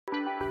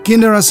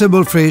Gindara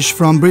Sablefish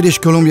from British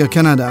Columbia,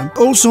 Canada,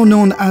 also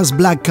known as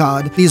black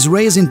cod, is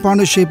raised in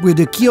partnership with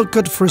the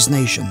Kyuquot First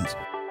Nations.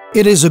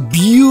 It is a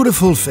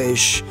beautiful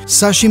fish,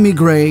 sashimi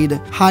grade,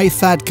 high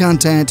fat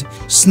content,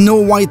 snow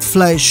white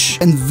flesh,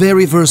 and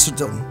very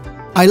versatile.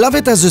 I love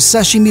it as a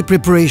sashimi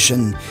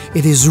preparation.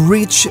 It is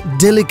rich,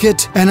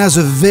 delicate, and has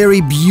a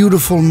very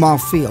beautiful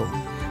mouthfeel.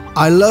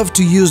 I love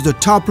to use the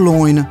top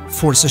loin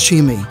for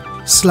sashimi.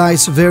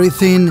 Sliced very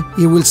thin,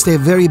 it will stay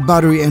very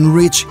buttery and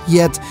rich,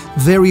 yet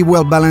very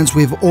well balanced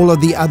with all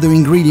of the other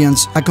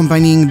ingredients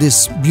accompanying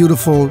this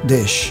beautiful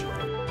dish.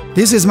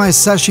 This is my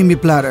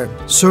sashimi platter,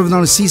 served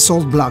on a sea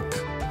salt block,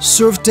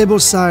 served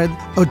tableside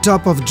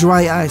atop of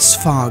dry ice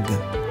fog.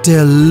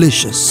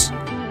 Delicious!